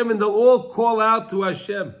b'shem Hashem, and they'll all call out to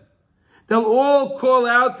Hashem. They'll all call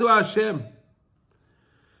out to Hashem.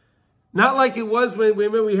 Not like it was when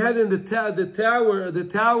we had in the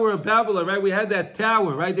tower of Babylon, right? We had that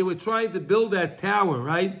tower, right? They were trying to build that tower,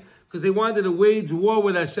 right? Because they wanted to wage war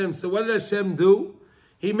with Hashem. So what did Hashem do?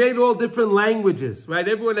 He made all different languages, right?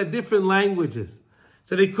 Everyone had different languages.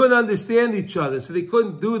 So they couldn't understand each other. So they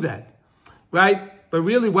couldn't do that, right? But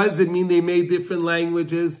really, what does it mean they made different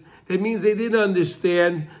languages? That means they didn't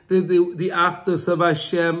understand the Achdus of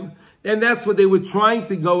Hashem. And that's what they were trying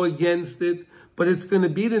to go against it. But it's going to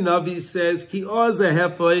be the Navi says, Ki oza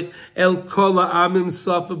hefoich el kol ha'amim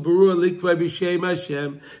safa berua likrei b'shem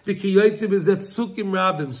Hashem. V'ki yoytze b'zeh psukim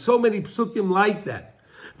rabim. So many psukim like that.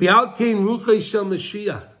 V'al kein ruchei shel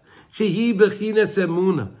Mashiach. Shehi b'chines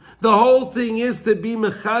emuna. The whole thing is to be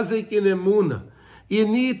mechazik in emuna. You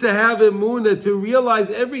need to have emuna to realize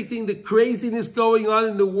everything, the craziness going on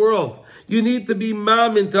in the world. You need to be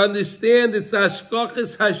mamin to understand it's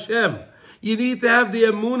hashkochas Hashem. You need to have the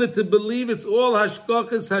emunah to believe it's all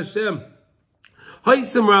hashkochas Hashem.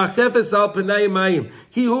 Because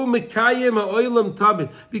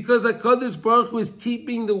HaKadosh Baruch Hu is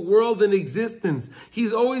keeping the world in existence.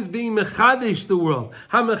 He's always being mechadesh the world.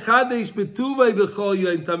 Hashem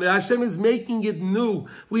is making it new.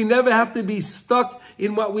 We never have to be stuck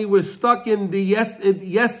in what we were stuck in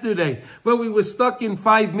yesterday. What we were stuck in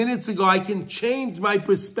 5 minutes ago. I can change my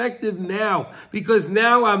perspective now because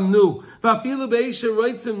now I'm new.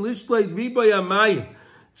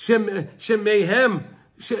 Shemehem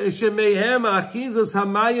achizas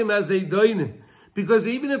hamayim as eidonim. Because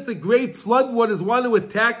even if the great floodwaters want to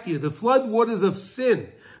attack you, the floodwaters of sin,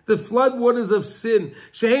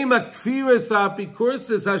 shehem akfiras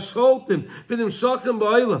v'apikursis hasholtim v'nim shochem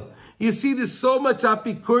ba'olam. You see, there's so much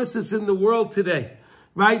apikursis in the world today,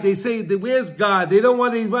 right? They say, where's God? They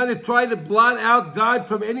want to try to blot out God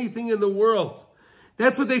from anything in the world.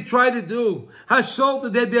 That's what they try to do.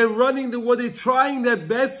 Hasholta, that they're running the war. They're trying their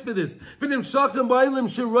best for this. They want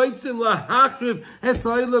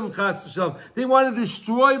to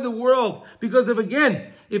destroy the world. Because if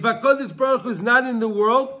HaKadosh Baruch Hu is not in the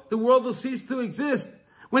world will cease to exist.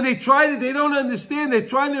 When they tried it, they don't understand. They're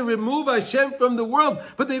trying to remove Hashem from the world.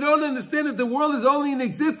 But they don't understand that the world is only in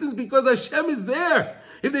existence because Hashem is there.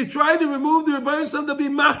 If they try to remove the Rebbeinu Shalom, they'll be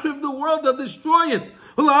machriv the world. They'll destroy it.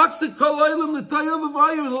 It'll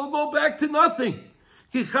go back to nothing.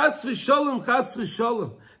 That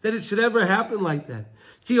it should ever happen like that.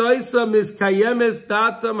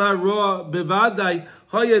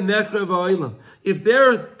 If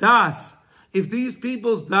their das, if these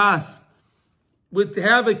people's das would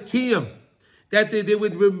have a kiyum, that they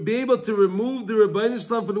would be able to remove the Rebbeinu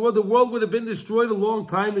Shalom from the world would have been destroyed a long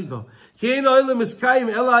time ago.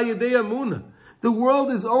 The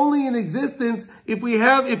world is only in existence if we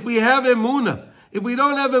have emunah. If we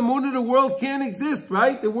don't have emunah, the world can't exist,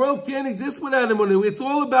 right? The world can't exist without emunah. It's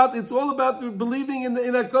all about believing in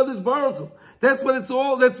HaKadosh Baruch Hu. That's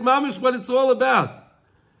mamish what it's all about.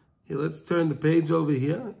 Okay, let's turn the page over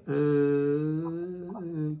here.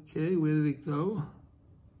 Okay, where did it go?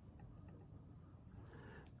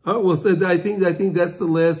 Oh, well, I think that's the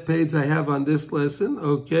last page I have on this lesson.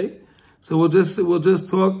 Okay. So we'll just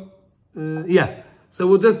talk. So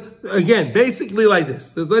we'll just, again, basically like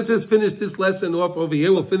this. So let's just finish this lesson off over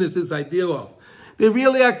here. We'll finish this idea off. That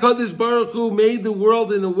really HaKadosh Baruch Hu made the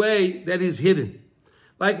world in a way that is hidden.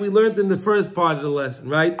 Like we learned in the first part of the lesson,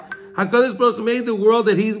 right? HaKadosh Baruch Hu made the world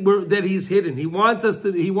that he's hidden. He wants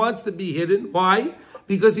to be hidden. Why?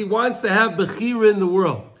 Because he wants to have Bechira in the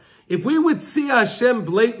world. If we would see Hashem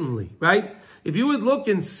blatantly, right? If you would look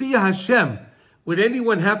and see Hashem, would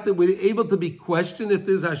anyone be able to be questioned if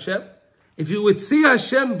there's Hashem? If you would see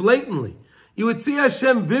Hashem blatantly, you would see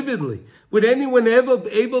Hashem vividly. Would anyone ever be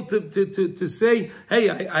able to say, hey,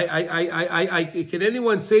 can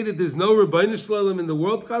anyone say that there's no Rebbeinu Shalom in the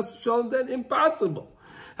world? Chas v'shalom, then impossible.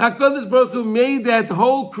 HaKadosh Baruch Hu made that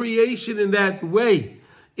whole creation in that way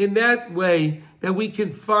that we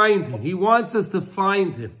can find Him. He wants us to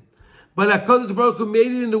find Him. But HaKadosh Baruch Hu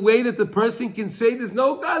made it in a way that the person can say there's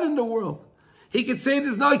no God in the world. He could say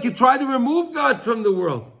he could try to remove God from the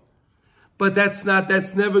world. But that's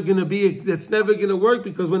never going to work,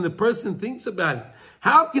 because when the person thinks about it,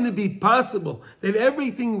 how can it be possible that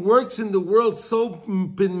everything works in the world so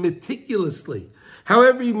meticulously? How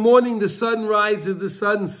every morning the sun rises, the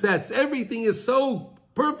sun sets. Everything is so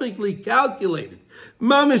perfectly calculated.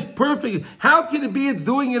 Mamish perfect. How can it be it's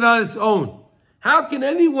doing it on its own? How can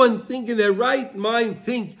anyone think in their right mind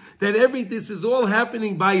think that this is all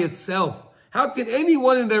happening by itself? How can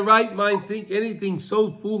anyone in their right mind think anything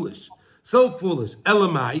so foolish? So foolish.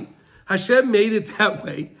 Elamai. Hashem made it that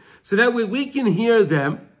way, so that way we can hear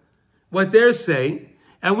them, what they're saying,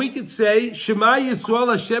 and we could say, Shema Yisrael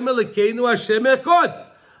Hashem Elokeinu Hashem Echad.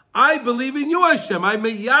 I believe in you, Hashem. I'm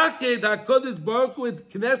meyached HaKadosh Baruch Hu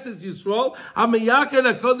with Knesset Yisrael. I'm meyached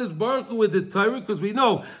HaKadosh Baruch Hu with the Torah, because we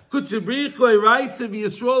know, Kutchabrichu Eiraisa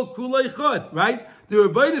Yisrael Kulei Chod, right? The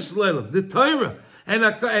Rebbeinu Shalom, the Torah, and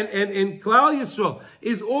Klal Yisrael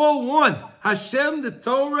is all one. Hashem, the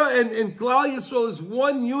Torah, and Klal Yisrael is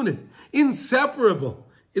one unit. Inseparable.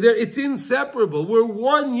 It's inseparable. We're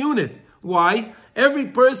one unit. Why? Every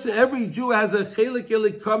person, every Jew has a chelik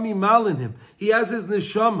elikami mal in him. He has his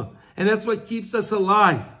neshama. And that's what keeps us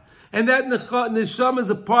alive. And that neshama is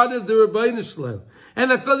a part of the Rebbeinu Shalom.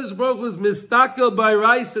 And HaKadosh Baruch Hu was mistakel by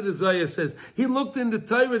rice, the Zohar says. He looked in the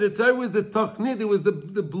Torah. The Torah was the tachnit. It was the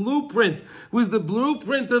blueprint. It was the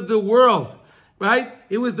blueprint of the world. Right?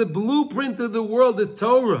 It was the blueprint of the world, the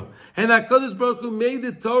Torah. And HaKadosh Baruch Hu made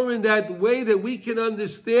the Torah in that way that we can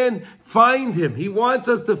understand, find Him. He wants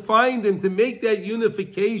us to find Him, to make that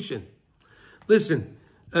unification. Listen,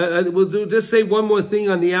 we'll just say one more thing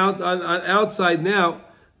on the outside now.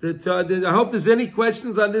 I hope there's any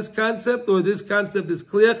questions on this concept, or this concept is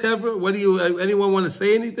clear, Chevra. Anyone want to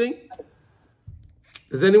say anything?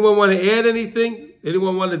 Does anyone want to add anything?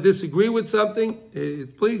 Anyone want to disagree with something?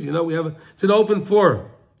 Please, it's an open forum.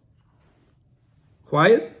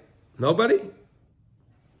 Quiet? Nobody?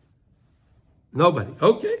 Nobody.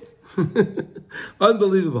 Okay.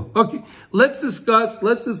 Unbelievable. Okay. Let's discuss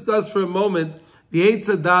for a moment the Eitz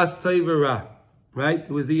Hadas Tov. Right?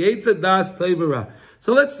 It was the Eitz Hadas Tov.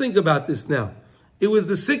 So let's think about this now. It was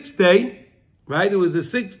the 6th day, right? It was the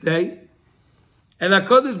 6th day. And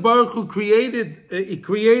HaKadosh Baruch Hu created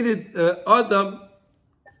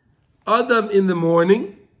Adam in the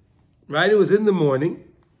morning, right? It was in the morning.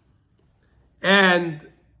 And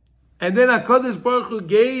then HaKadosh Baruch Hu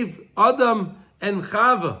gave Adam and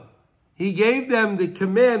Chava, He gave them the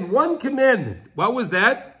one commandment. What was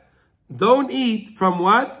that? Don't eat from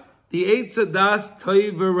what? The Eitz Hadas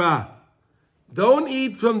Tov. Don't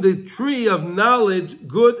eat from the tree of knowledge,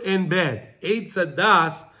 good and bad. Eitz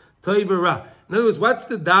Hadas Tov. In other words, what's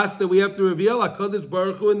the das that we have to reveal? HaKadosh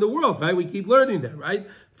Baruch Hu in the world, right? We keep learning that, right?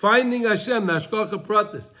 Finding Hashem, Nashkocha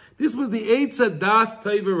Pratis. This was the Eitz Hadas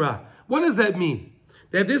Tov. What does that mean?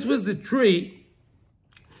 That this was the tree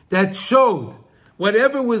that showed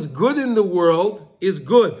whatever was good in the world is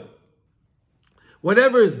good.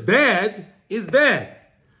 Whatever is bad is bad.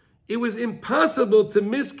 It was impossible to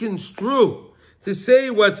misconstrue, to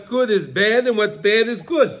say what's good is bad and what's bad is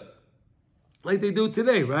good. Like they do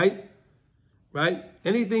today, right? Right?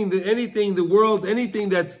 Anything the world, anything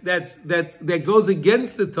that goes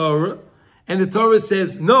against the Torah, and the Torah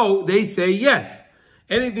says no, they say yes.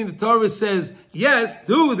 Anything the Torah says yes,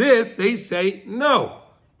 do this, they say no.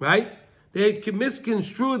 Right? They can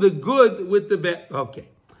misconstrue the good with the bad. Okay.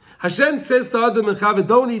 Hashem says to Adam and Chava,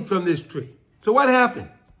 don't eat from this tree. So what happened?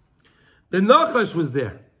 The Nachash was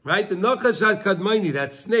there, right? The Nachash HaKadmoni,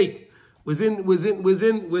 that snake, was in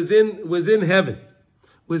heaven.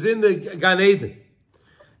 Was in the Gan Eden.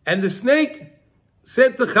 And the snake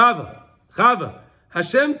said to Chava,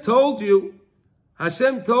 Hashem told you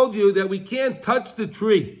that we can't touch the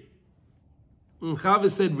tree. And Chava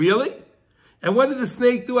said, really? And what did the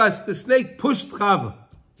snake do? The snake pushed Chava.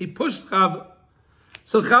 He pushed Chava.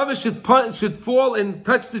 So Chava should fall and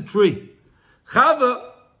touch the tree.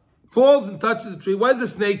 Chava falls and touches the tree. What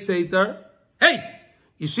does the snake say to her? Hey,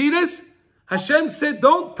 you see this? Hashem said,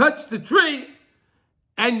 don't touch the tree.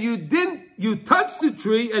 And you touched the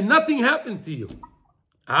tree and nothing happened to you.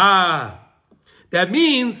 That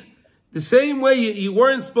means the same way you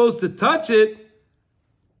weren't supposed to touch it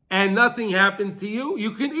and nothing happened to you,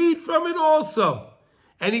 you can eat from it also.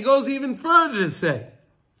 And he goes even further to say,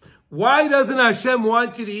 why doesn't Hashem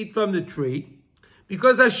want you to eat from the tree?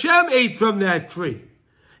 Because Hashem ate from that tree.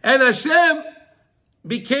 And Hashem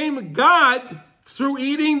became God through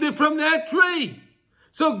eating from that tree.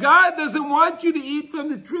 So God doesn't want you to eat from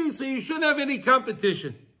the tree, so you shouldn't have any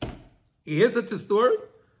competition. You hear such a story?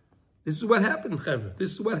 This is what happened, Chava.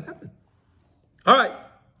 This is what happened. All right.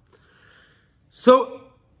 So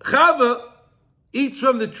Chava eats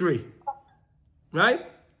from the tree, right?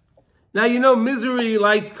 Now, misery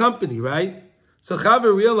likes company, right? So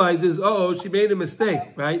Chava realizes, she made a mistake,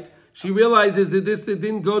 right? She realizes that this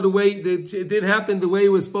didn't go the way, that it didn't happen the way it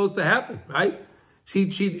was supposed to happen, right? She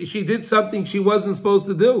did something she wasn't supposed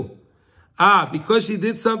to do. Because she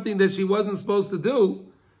did something that she wasn't supposed to do.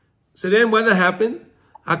 So then what happened?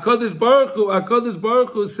 HaKadosh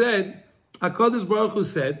Baruch Hu said,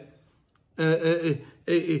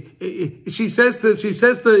 she says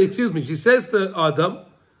to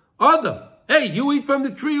Adam, hey, you eat from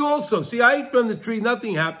the tree also. See, I eat from the tree,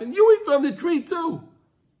 nothing happened. You eat from the tree too.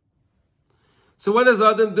 So what does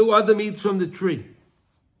Adam do? Adam eats from the tree.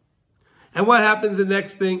 And what happens the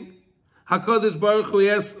next thing? HaKadosh Baruch Hu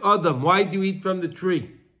asks Adam, why do you eat from the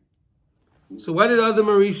tree? So what did Adam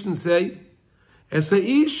Arishan say?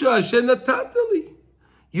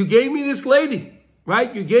 You gave me this lady,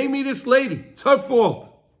 right? You gave me this lady. It's her fault.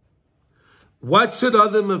 What should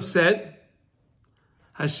Adam have said?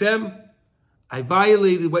 Hashem, I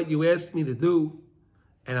violated what you asked me to do,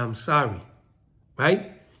 and I'm sorry,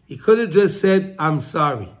 right? He could have just said, I'm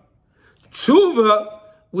sorry. Tshuva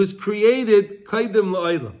was created kaidem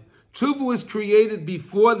la'olam. Tshuva was created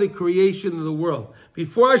before the creation of the world.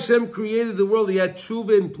 Before Hashem created the world, he had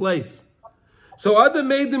tshuva in place. So Adam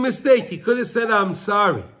made the mistake. He could have said, I'm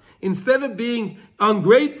sorry. Instead of being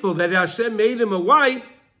ungrateful that Hashem made him a wife,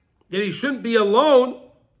 that he shouldn't be alone,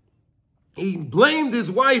 he blamed his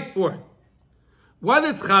wife for it. What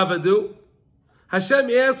did Chava do? Hashem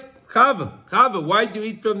asked Chava, why did you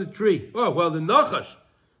eat from the tree? Oh, well, the Nachash.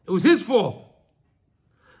 It was his fault.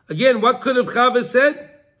 Again, what could have Chava said?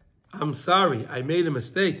 I'm sorry, I made a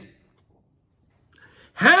mistake.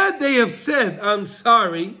 Had they have said, I'm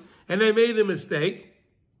sorry, and I made a mistake,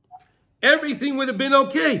 everything would have been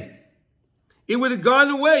okay. It would have gone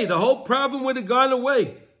away. The whole problem would have gone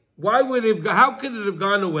away. How could it have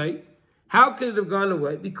gone away? How could it have gone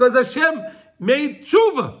away? Because Hashem made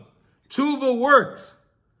tshuva. Tshuva works.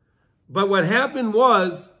 But what happened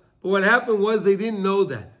was they didn't know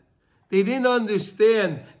that. They didn't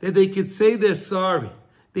understand that they could say they're sorry.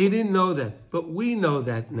 They didn't know that. But we know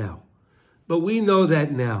that now.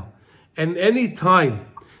 And any time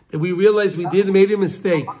that we realize we made a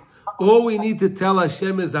mistake, all we need to tell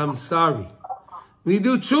Hashem is, I'm sorry. We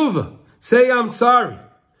do tshuva. Say, I'm sorry.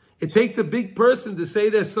 It takes a big person to say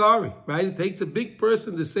they're sorry, right? It takes a big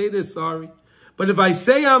person to say they're sorry. But if I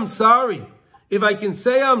say I'm sorry, if I can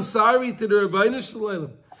say I'm sorry to the Rabbeinu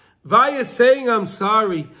Shalom, via saying I'm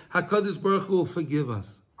sorry, HaKadosh Baruch Hu will forgive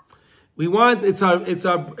us. It's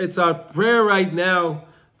our prayer right now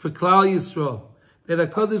for Klal Yisrael, that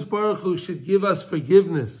HaKadosh Baruch Hu should give us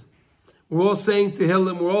forgiveness. We're all saying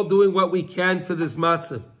Tehillim, we're all doing what we can for this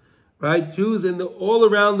matzav. Right? Jews all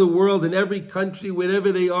around the world, in every country,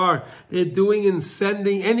 wherever they are, they're doing and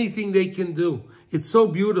sending anything they can do. It's so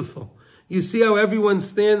beautiful. You see how everyone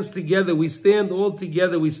stands together. We stand all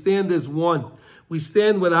together. We stand as one. We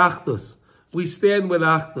stand with Achdus. And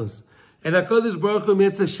HaKadosh Baruch Hu,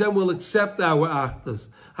 Mitzvah Hashem, will accept our Achdus.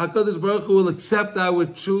 HaKadosh Baruch Hu will accept our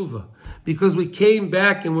tshuva. Because we came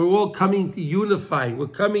back and we're all coming to unifying. We're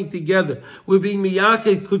coming together. We're being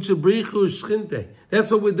miyached kuchabrichu shchinte.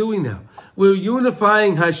 That's what we're doing now. We're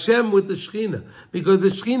unifying Hashem with the Shekhinah. Because the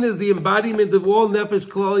Shekhinah is the embodiment of all Nefesh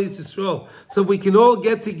Klal Yisrael. So we can all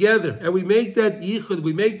get together and we make that yichud,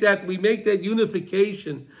 we make that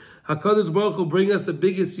unification. HaKadosh Baruch Hu bring us the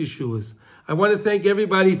biggest Yeshuas. I want to thank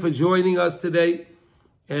everybody for joining us today.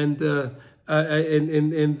 And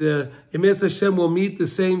Emetz Hashem will meet the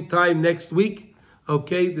same time next week.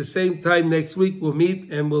 Okay, the same time next week we'll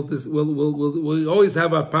meet, and we'll always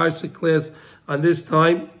have our Parsha class on this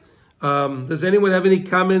time. Does anyone have any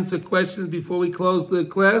comments or questions before we close the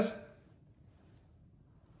class?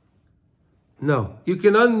 No. You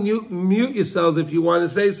can unmute yourselves if you want to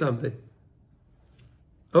say something.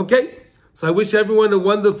 Okay? So I wish everyone a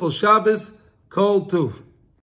wonderful Shabbos. Kol Tuv.